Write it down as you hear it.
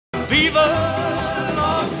Viva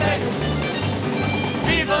Las Vegas!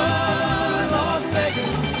 Viva Las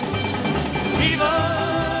Vegas! Viva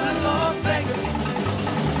Las Vegas!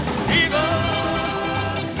 Viva,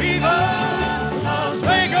 Viva Las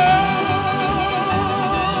Vegas!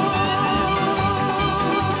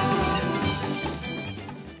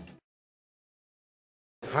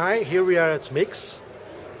 Hi, here we are at Mix,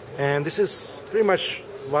 and this is pretty much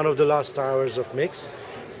one of the last hours of Mix,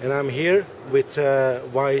 and I'm here with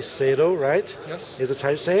Seto, right? Yes. Is it how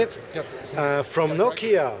you say it? Yep. From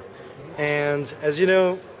Nokia. And as you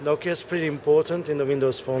know, Nokia is pretty important in the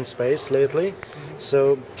Windows Phone space lately.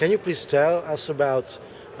 So can you please tell us about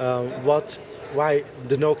why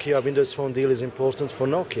the Nokia Windows Phone deal is important for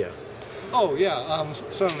Nokia? Oh yeah,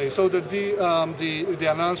 certainly. So the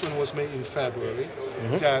announcement was made in February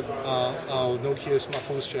that our Nokia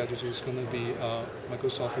smartphone strategy is going to be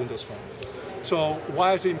Microsoft Windows Phone. So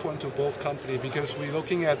why is it important to both companies? Because we're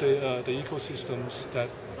looking at the ecosystems that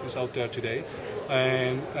is out there today,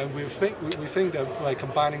 and we think that by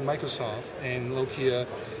combining Microsoft and Nokia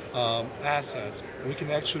assets, we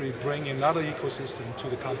can actually bring another ecosystem to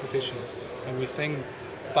the competitions. And we think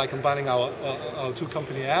by combining our two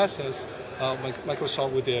company assets,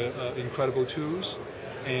 Microsoft with their incredible tools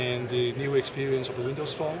and the new experience of the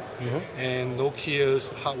Windows Phone, and Nokia's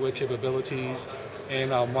hardware capabilities,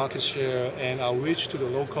 and our market share and our reach to the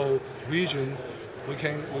local regions, we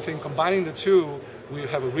think combining the two, we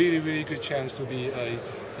have a really good chance to be a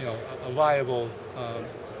viable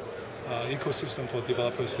ecosystem for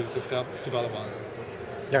developers to develop on.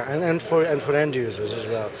 Yeah, and for end users as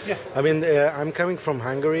well. Yeah. I mean, I'm coming from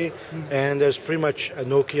Hungary, and there's pretty much a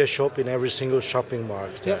Nokia shop in every single shopping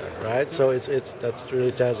mart there, right? So that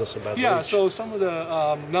really tells us about. Yeah. reach. So some of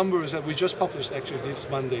the numbers that we just published actually this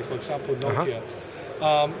Monday, for example, Nokia,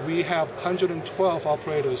 we have 112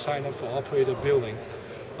 operators sign up for operator billing.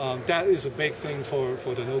 That is a big thing for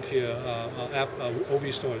the Nokia app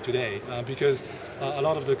OV store today, because a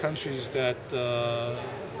lot of the countries that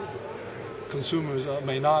consumers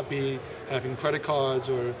may not be having credit cards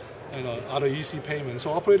or other easy payments.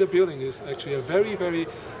 So operator billing is actually a very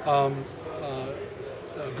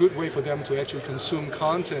good way for them to actually consume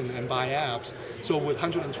content and buy apps. So with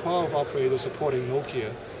 112 operators supporting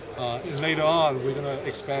Nokia, later on we're going to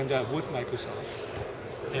expand that with Microsoft.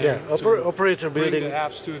 Yeah, operator billing. Bring the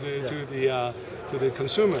apps to the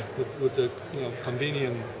consumer with the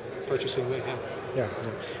convenient purchasing way. Yeah.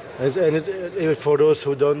 And for those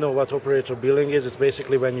who don't know what operator billing is, it's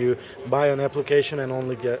basically when you buy an application and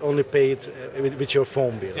only pay it with your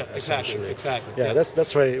phone bill. Yeah, exactly. Yeah,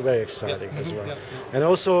 that's very exciting as well. And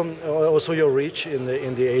also your reach in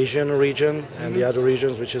the Asian region and the other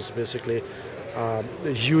regions, which is basically a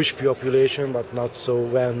huge population but not so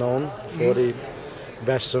well known for the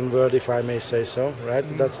Western world, if I may say so, right?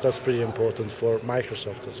 That's pretty important for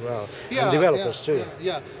Microsoft as well, and developers too.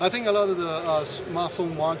 Yeah, I think a lot of the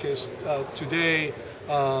smartphone markets today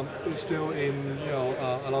is still in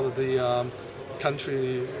a lot of the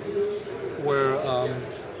country where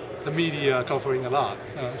the media are covering a lot.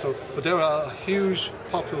 But there are a huge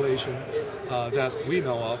population that we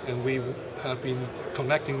know of, and we have been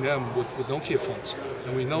connecting them with Nokia phones,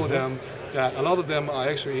 and we know them. That a lot of them are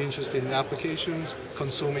actually interested in applications,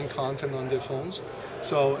 consuming content on their phones.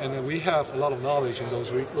 So, and then we have a lot of knowledge in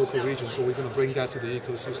those local regions. So we're going to bring that to the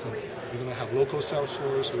ecosystem. We're going to have local sales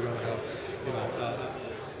force. We're going to have,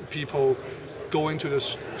 people go into the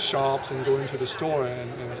shops and go into the store and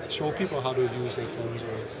show people how to use their phones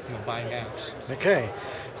or buying apps. Okay.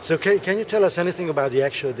 So can you tell us anything about the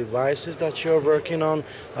actual devices that you're working on?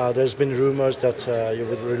 There's been rumors that you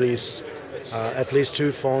would release at least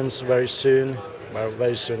 2 phones very soon. Well,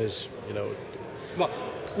 very soon is, Well,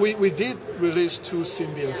 we did release 2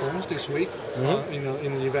 Symbian phones this week in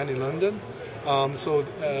an event in London. So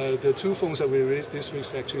the 2 phones that we released this week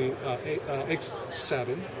is actually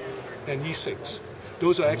X7 and E6.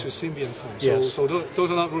 Those are actually Symbian phones. Yes. So those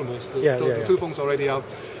are not rumors. The 2 phones are already out.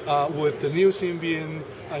 With the new Symbian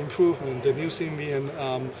improvement, the new Symbian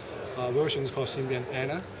version is called Symbian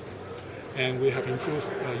Anna. And we have improved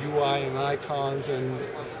UI and icons and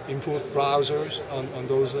improved browsers on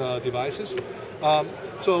those devices.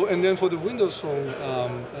 And then for the Windows Phone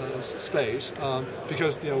space,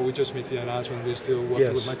 because we just made the announcement, we're still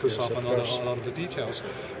working with Microsoft on a lot of the details.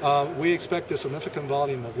 We expect a significant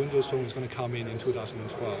volume of Windows Phone is going to come in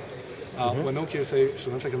 2012. When Nokia say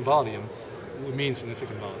significant volume, we mean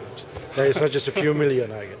significant volumes. It's not just a few million,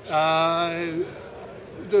 I guess.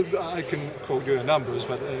 I can quote you the numbers,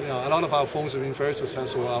 but a lot of our phones have been very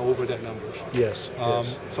successful over that numbers. Yes.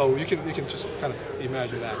 Yes. So you can just kind of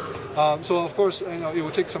imagine that. So of course, it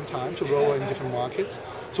will take some time to roll in different markets.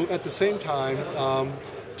 So at the same time,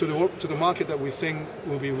 to the market that we think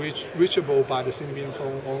will be reachable by the Symbian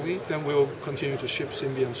phone only, then we'll continue to ship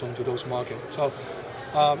Symbian phone to those markets. So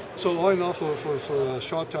all in all, for a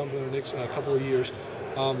short term, for the next couple of years,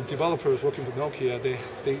 developers working for Nokia,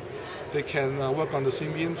 they can work on the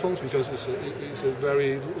Symbian phones because it's a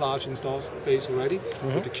very large install base already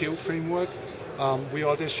with the Q framework. We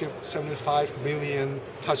already shipped 75 million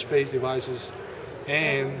touch-based devices,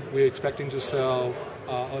 and we're expecting to sell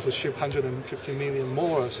or to ship 150 million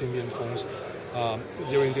more Symbian phones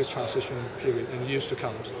during this transition period and years to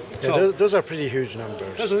come. So those are pretty huge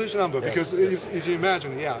numbers. That's a huge number because if you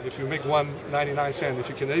imagine, if you make 1.99 cents, if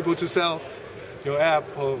you can able to sell your app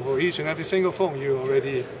for each and every single phone, you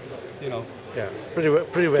already, pretty well.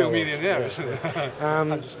 Few millionaires.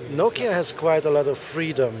 Nokia has quite a lot of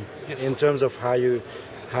freedom in terms of how you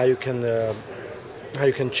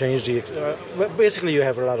can change the. Basically, you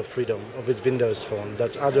have a lot of freedom with Windows Phone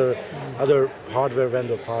that other hardware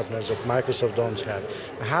vendor partners of Microsoft don't have.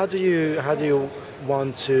 How do you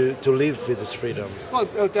want to live with this freedom? Well,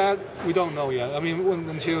 that we don't know yet. I mean,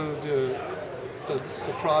 until the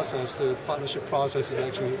process, the partnership process is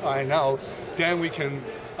actually ironed out, then we can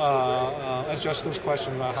adjust those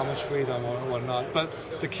questions about how much freedom or not. But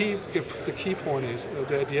the key point is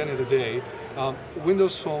that at the end of the day,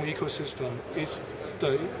 Windows Phone ecosystem is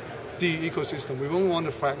the ecosystem. We don't want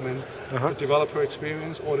to fragment the developer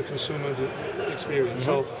experience or the consumer experience.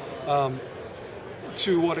 So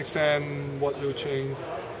to what extent, what will change,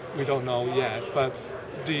 we don't know yet. But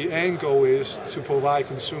the end goal is to provide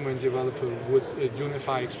consumer and developer with a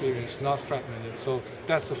unified experience, not fragmented. So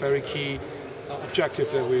that's a very key objective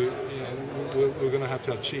that we're going to have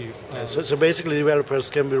to achieve. So basically, developers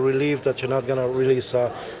can be relieved that you're not going to release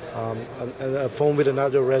a phone with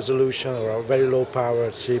another resolution or a very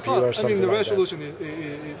low-powered CPU or something. I mean, the like resolution that.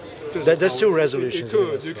 is physical. There's two resolutions.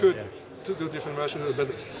 You could to do different resolutions, but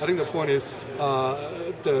I think the point is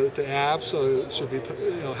the apps should be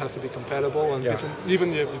have to be compatible and different.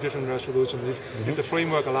 Even if different resolution, if the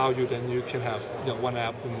framework allows you, then you can have one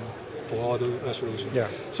app for all the resolution. Yeah.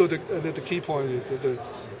 So the key point is that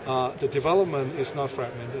the development is not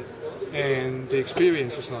fragmented, and the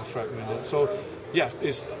experience is not fragmented. So yes,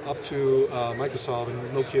 it's up to Microsoft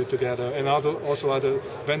and Nokia together, and also other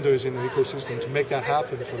vendors in the ecosystem to make that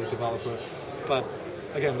happen for the developer. But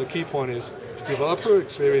again, the key point is the developer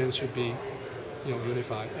experience should be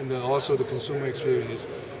unified, and then also the consumer experience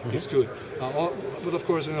is good. But of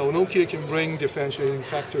course, Nokia can bring differentiating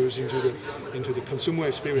factors into the consumer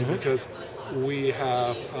experience because we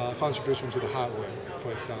have contribution to the hardware,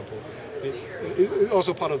 for example. It's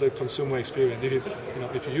also part of the consumer experience.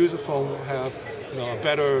 If you use a phone, have a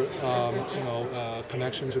better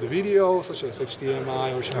connection to the video, such as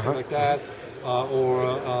HDMI or something like that,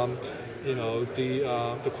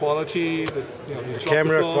 the quality, the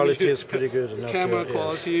camera quality is pretty good. Camera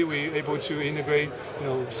quality, we're able to integrate,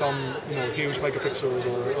 some, huge megapixels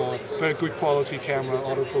or very good quality camera,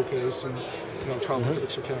 autofocus, and 12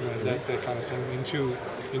 megapixel camera, and that kind of thing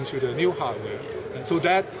into the new hardware, and so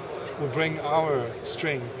that will bring our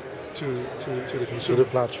strength to the consumer, to the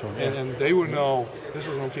platform, and they will know this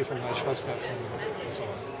is Nokia phone. I trust that phone, and so on.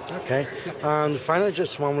 Okay. And finally,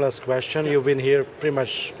 just one last question. You've been here pretty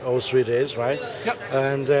much all 3 days, right? Yep.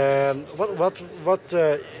 And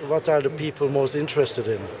what are the people most interested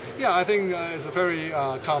in? Yeah, I think it's a very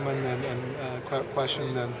common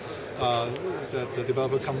question. And that the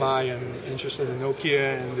developer come by and interested in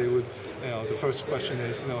Nokia, and they would, the first question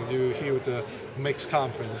is, you here with the Mix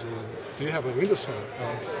conference, do you have a Windows phone?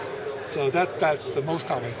 So that's the most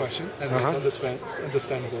common question, and it's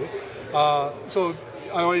understandable. So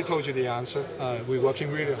I already told you the answer. We're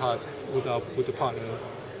working really hard with the partner,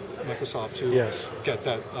 Microsoft, to get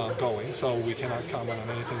that going. So we cannot comment on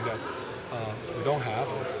anything that we don't have.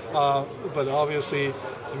 But obviously,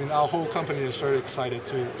 our whole company is very excited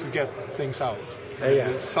to get things out.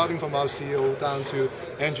 Starting from our CEO down to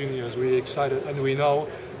engineers, we're excited, and we know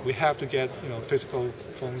we have to get physical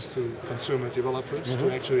phones to consumer developers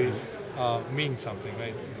to actually mean something,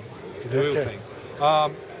 right? It's the real thing.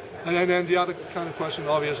 And then the other kind of question,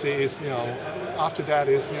 obviously, is after that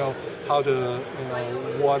is how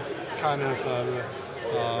what kind of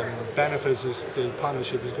benefits is the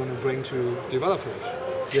partnership is going to bring to developers.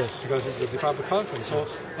 Yes. Because it's a developer conference. So,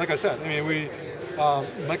 like I said,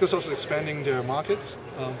 Microsoft is expanding their market,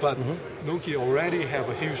 but Nokia already have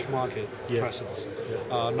a huge market presence.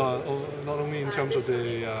 Not only in terms of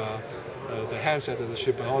the handset that they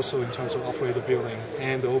ship, but also in terms of operator billing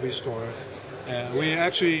and the OV store. We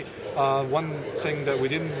actually, one thing that we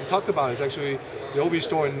didn't talk about is actually the OV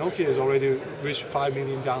store in Nokia has already reached 5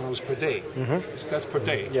 million downloads per day. So that's per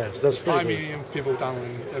day. Yes, that's 5 million people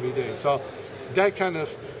downloading every day. So that kind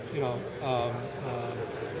of,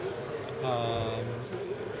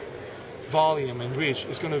 volume and reach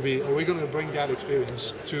is going to be, we're going to bring that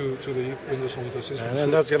experience to the Windows Phone ecosystem.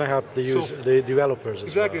 And that's going to help the developers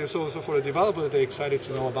as well. So for the developers, they're excited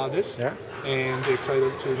to know about this, and they're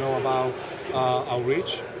excited to know about our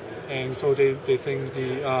reach, and so they think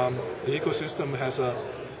the ecosystem has a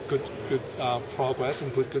good progress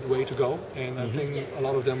and good way to go, and I think a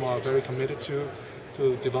lot of them are very committed to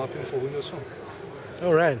developing for Windows Phone.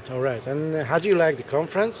 All right. And how do you like the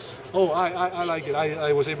conference? Oh, I like it.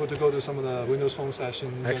 I was able to go to some of the Windows Phone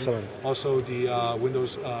sessions. Excellent. And also the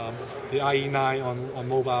Windows, the IE9 on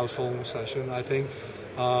mobile phone session. I think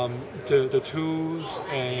the tools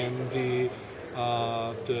and the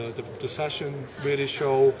session really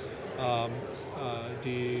show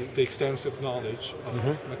the extensive knowledge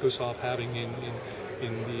of Microsoft having in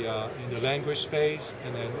the language space,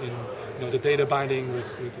 and then in the data binding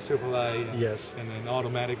with the Silverlight, and then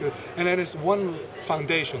automatic, and then it's one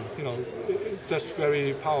foundation, that's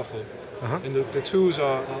very powerful, and the tools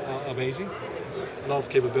are amazing, a lot of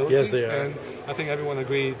capabilities, yes, they are. And I think everyone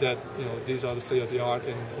agreed that these are the state of the art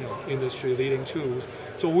and industry leading tools.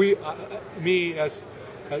 So me as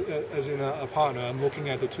in a partner, I'm looking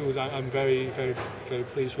at the tools. I'm very, very, very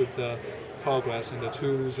pleased with the progress and the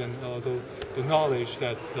tools and also the knowledge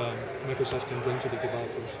that Microsoft can bring to the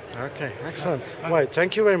developers. Okay, excellent. Well,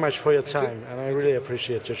 thank you very much for your time, and I really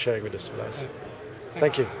appreciate you sharing with us.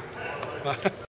 Thank you. Bye.